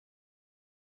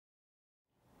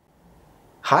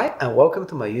Hi and welcome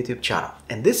to my YouTube channel.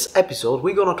 In this episode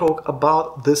we're gonna talk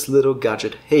about this little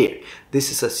gadget here. This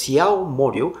is a XIAO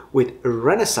module with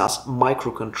Renesas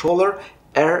microcontroller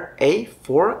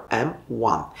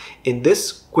RA4M1. In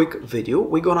this quick video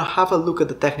we're gonna have a look at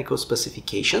the technical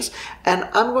specifications and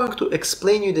I'm going to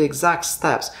explain you the exact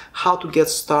steps how to get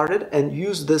started and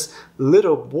use this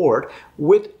little board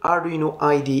with Arduino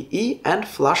IDE and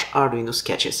Flash Arduino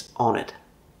sketches on it.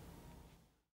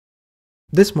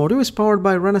 This module is powered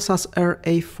by Renesas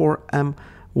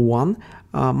RA4M1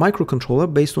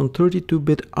 microcontroller based on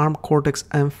 32-bit ARM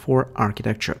Cortex-M4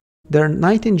 architecture. There are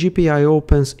 19 GPIO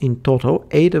pins in total,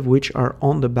 8 of which are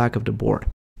on the back of the board.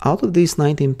 Out of these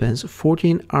 19 pins,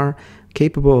 14 are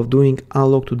capable of doing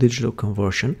analog to digital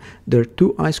conversion. There are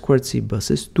 2 I2C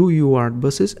buses, 2 UART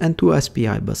buses and 2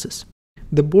 SPI buses.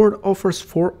 The board offers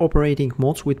 4 operating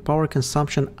modes with power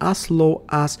consumption as low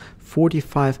as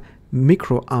 45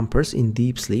 microamperes in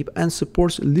deep sleep and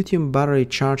supports lithium battery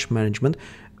charge management.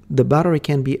 The battery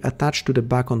can be attached to the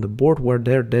back on the board where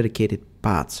there are dedicated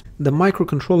pads. The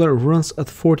microcontroller runs at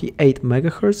 48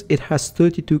 MHz, it has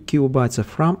 32 KB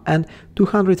of RAM and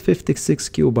 256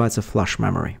 KB of flash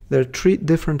memory. There are 3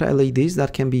 different LEDs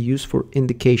that can be used for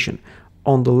indication.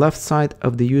 On the left side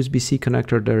of the USB-C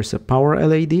connector there is a power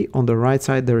LED, on the right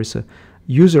side there is a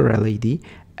user LED,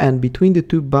 and between the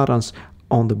 2 buttons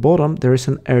on the bottom there is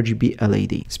an RGB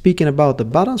LED. Speaking about the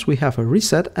buttons, we have a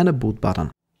reset and a boot button.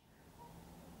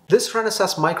 This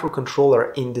Renesas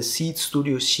microcontroller in the Seed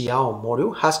Studio XIAO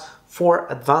module has 4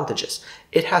 advantages.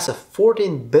 It has a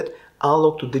 14-bit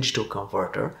analog to digital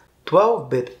converter,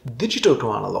 12-bit digital to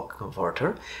analog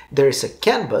converter. There is a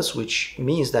CAN bus, which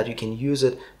means that you can use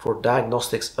it for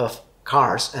diagnostics of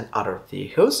cars and other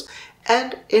vehicles,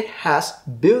 and it has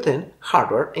built-in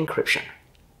hardware encryption.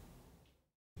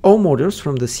 All modules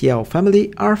from the XIAO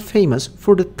family are famous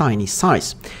for the tiny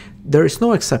size. There is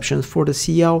no exception for the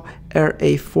XIAO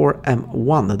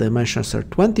RA4M1. The dimensions are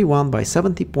 21 by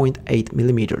 70.8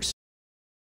 mm.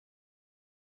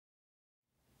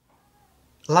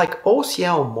 Like all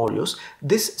XIAO modules,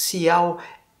 this XIAO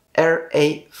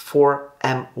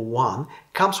RA4M1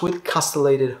 comes with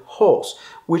castellated holes,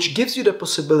 which gives you the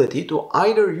possibility to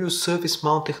either use surface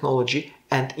mount technology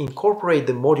and incorporate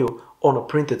the module on a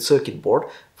printed circuit board,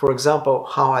 for example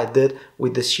how I did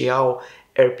with the XIAO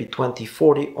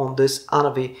RP2040 on this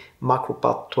Anavi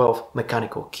MacroPad 12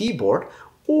 mechanical keyboard,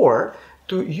 or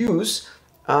to use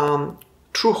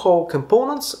through-hole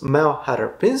components, male header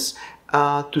pins,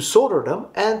 to solder them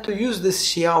and to use this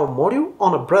XIAO module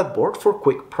on a breadboard for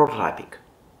quick prototyping.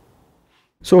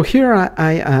 So here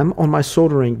I am on my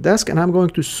soldering desk and I'm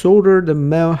going to solder the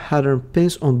male header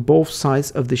pins on both sides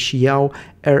of the XIAO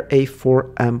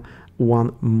RA4M1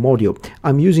 module.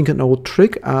 I'm using an old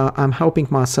trick. I'm helping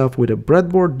myself with a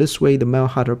breadboard. This way the male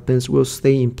header pins will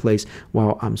stay in place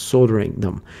while I'm soldering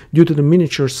them. Due to the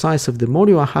miniature size of the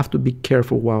module, I have to be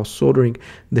careful while soldering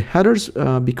the headers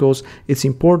because it's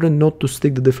important not to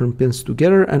stick the different pins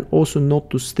together and also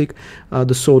not to stick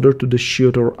the solder to the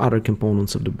shield or other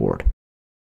components of the board.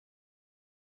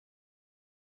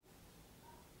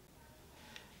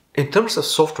 In terms of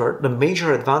software, the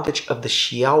major advantage of the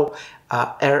XIAO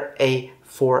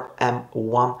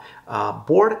RA4M1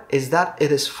 board is that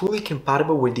it is fully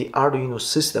compatible with the Arduino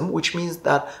system, which means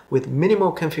that with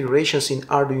minimal configurations in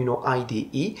Arduino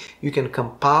IDE, you can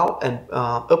compile and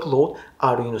upload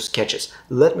Arduino sketches.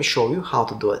 Let me show you how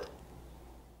to do it.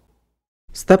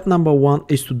 Step number 1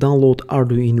 is to download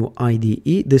Arduino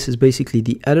IDE. This is basically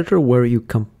the editor where you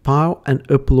compile and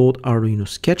upload Arduino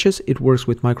sketches. It works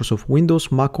with Microsoft Windows,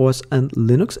 macOS and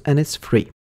Linux, and it's free.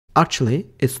 Actually,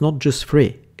 it's not just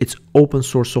free, it's open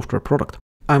source software product.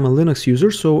 I'm a Linux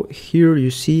user, so here you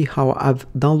see how I've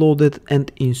downloaded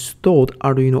and installed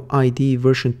Arduino IDE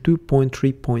version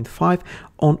 2.3.5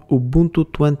 on Ubuntu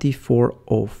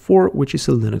 24.04, which is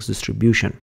a Linux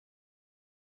distribution.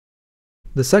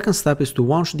 The second step is to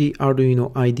launch the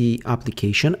Arduino IDE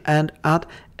application and add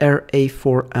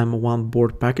RA4M1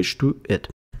 board package to it.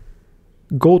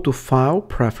 Go to File,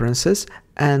 Preferences,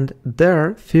 and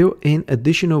there fill in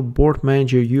additional board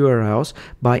manager URLs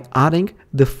by adding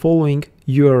the following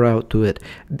URL to it.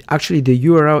 Actually, the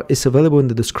URL is available in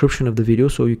the description of the video,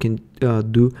 so you can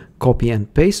do copy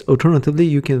and paste. Alternatively,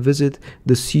 you can visit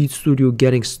the Seed Studio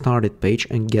Getting Started page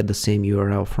and get the same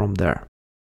URL from there.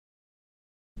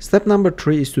 Step number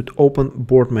 3 is to open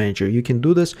Board Manager. You can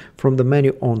do this from the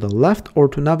menu on the left or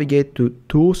to navigate to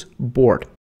Tools, Board.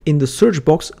 In the search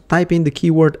box, type in the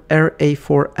keyword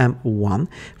RA4M1.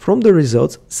 From the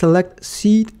results, select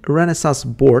Seed Renesas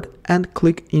Board and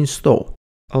click Install.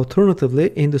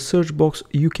 Alternatively, in the search box,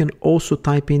 you can also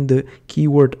type in the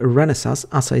keyword Renesas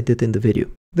as I did in the video.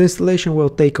 The installation will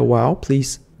take a while,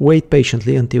 please wait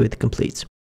patiently until it completes.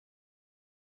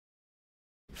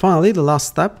 Finally, the last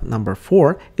step, number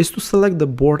 4, is to select the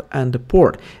board and the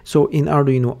port. So in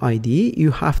Arduino IDE,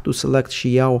 you have to select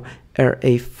XIAO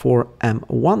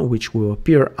RA4M1, which will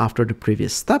appear after the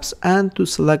previous steps, and to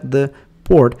select the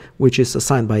port, which is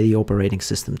assigned by the operating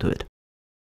system to it.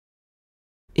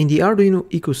 In the Arduino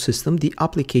ecosystem, the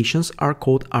applications are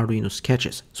called Arduino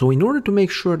sketches. So in order to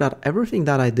make sure that everything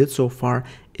that I did so far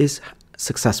is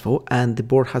successful and the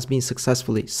board has been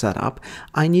successfully set up,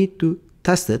 I need to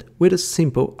test it with a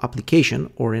simple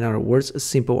application, or in other words, a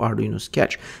simple Arduino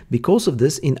sketch. Because of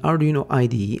this, in Arduino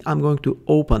IDE, I'm going to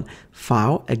open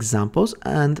File, Examples,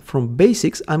 and from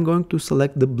Basics, I'm going to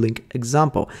select the Blink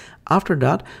example. After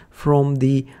that, from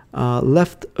the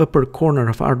left upper corner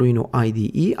of Arduino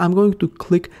IDE, I'm going to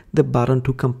click the button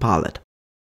to compile it.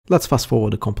 Let's fast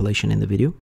forward the compilation in the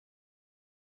video.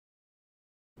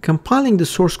 Compiling the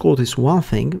source code is one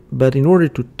thing, but in order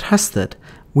to test it,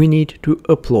 we need to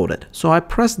upload it. So I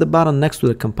press the button next to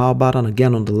the compile button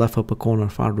again on the left upper corner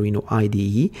of Arduino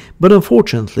IDE, but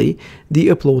unfortunately the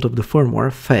upload of the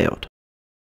firmware failed.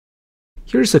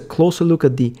 Here's a closer look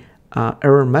at the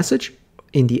error message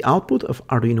in the output of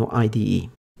Arduino IDE.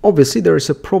 Obviously, there is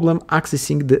a problem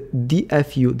accessing the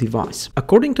DFU device.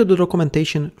 According to the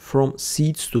documentation from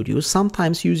Seed Studio,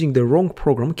 sometimes using the wrong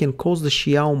program can cause the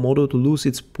XIAO module to lose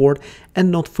its port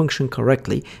and not function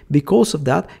correctly. Because of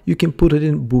that, you can put it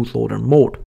in bootloader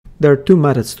mode. There are two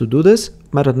methods to do this.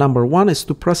 Method number 1 is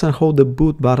to press and hold the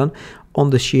boot button on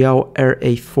the XIAO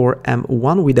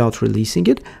RA4M1 without releasing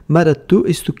it. Method 2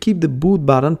 is to keep the boot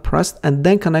button pressed and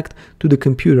then connect to the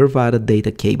computer via the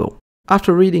data cable.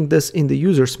 After reading this in the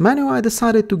user's manual, I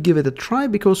decided to give it a try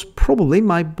because probably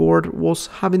my board was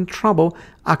having trouble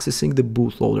accessing the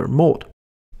bootloader mode.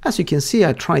 As you can see,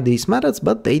 I tried these methods,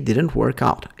 but they didn't work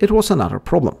out. It was another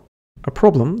problem. A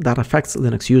problem that affects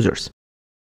Linux users.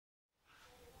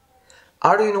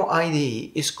 Arduino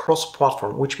IDE is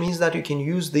cross-platform, which means that you can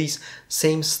use these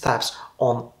same steps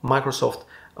on Microsoft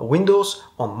Windows,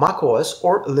 on macOS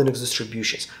or Linux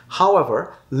distributions.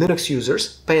 However, Linux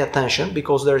users pay attention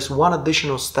because there is one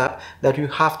additional step that you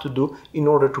have to do in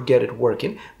order to get it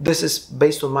working. This is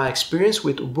based on my experience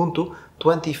with Ubuntu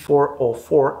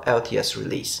 24.04 LTS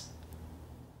release.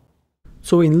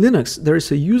 So in Linux, there is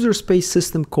a user space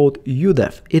system called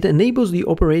udev. It enables the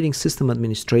operating system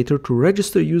administrator to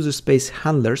register user space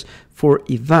handlers for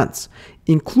events,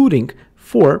 including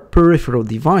for peripheral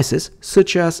devices,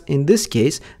 such as in this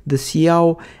case the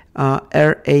XIAO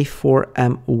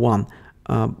RA4M1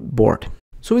 board.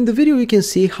 So in the video you can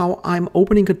see how I'm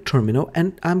opening a terminal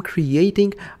and I'm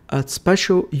creating a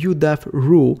special udev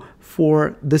rule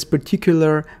for this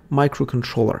particular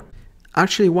microcontroller.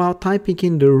 Actually, while typing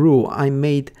in the rule, I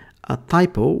made a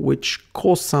typo which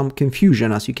caused some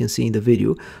confusion, as you can see in the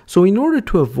video. So in order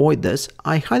to avoid this,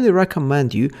 I highly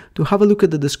recommend you to have a look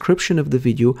at the description of the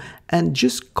video and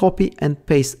just copy and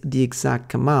paste the exact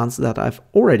commands that I've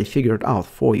already figured out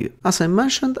for you. As I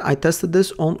mentioned, I tested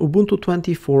this on Ubuntu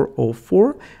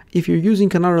 24.04. If you're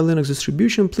using another Linux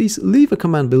distribution, please leave a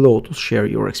comment below to share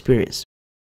your experience.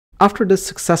 After the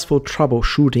successful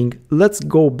troubleshooting, let's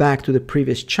go back to the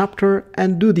previous chapter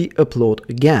and do the upload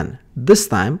again. This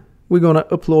time, we're gonna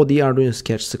upload the Arduino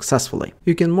sketch successfully.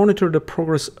 You can monitor the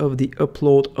progress of the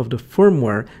upload of the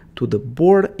firmware to the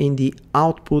board in the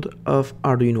output of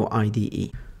Arduino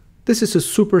IDE. This is a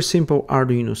super simple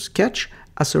Arduino sketch.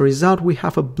 As a result, we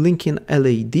have a blinking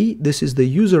LED. This is the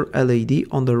user LED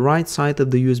on the right side of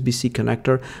the USB-C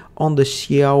connector on the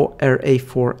XIAO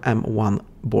RA4M1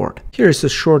 board. Here is a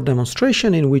short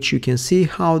demonstration in which you can see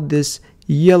how this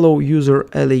yellow user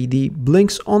LED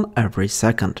blinks on every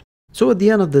second. So at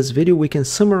the end of this video, we can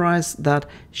summarize that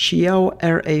XIAO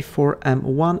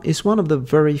RA4M1 is one of the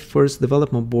very first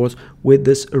development boards with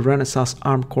this Renesas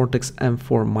ARM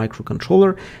Cortex-M4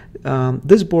 microcontroller.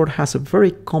 This board has a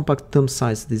very compact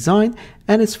thumb-sized design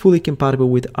and it's fully compatible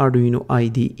with Arduino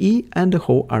IDE and the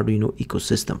whole Arduino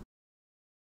ecosystem.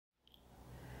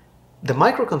 The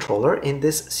microcontroller in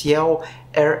this XIAO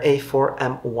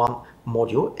RA4M1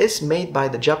 module is made by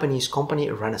the Japanese company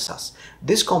Renesas.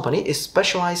 This company is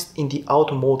specialized in the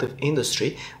automotive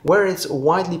industry, where it's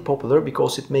widely popular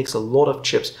because it makes a lot of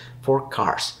chips for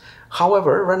cars.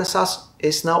 However, Renesas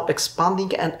is now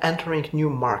expanding and entering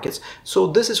new markets, so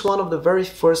this is one of the very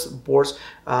first boards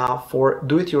for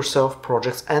do-it-yourself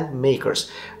projects and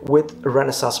makers with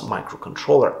Renesas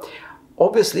microcontroller.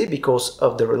 Obviously, because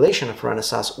of the relation of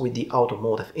Renesas with the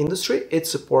automotive industry, it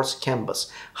supports CAN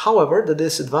bus. However, the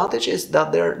disadvantage is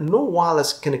that there are no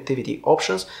wireless connectivity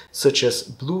options such as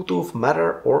Bluetooth,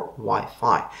 Matter or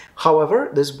Wi-Fi.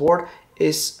 However, this board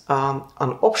is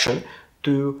an option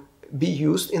to be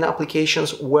used in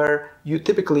applications where you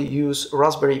typically use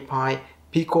Raspberry Pi,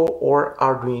 Pico or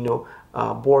Arduino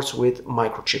boards with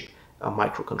microchip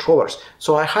microcontrollers.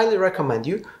 So I highly recommend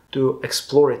you to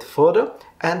explore it further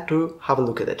and to have a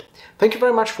look at it. Thank you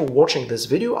very much for watching this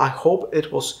video. I hope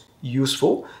it was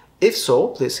useful. If so,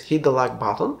 please hit the like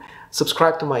button,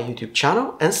 subscribe to my YouTube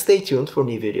channel and stay tuned for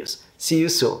new videos. See you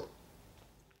soon.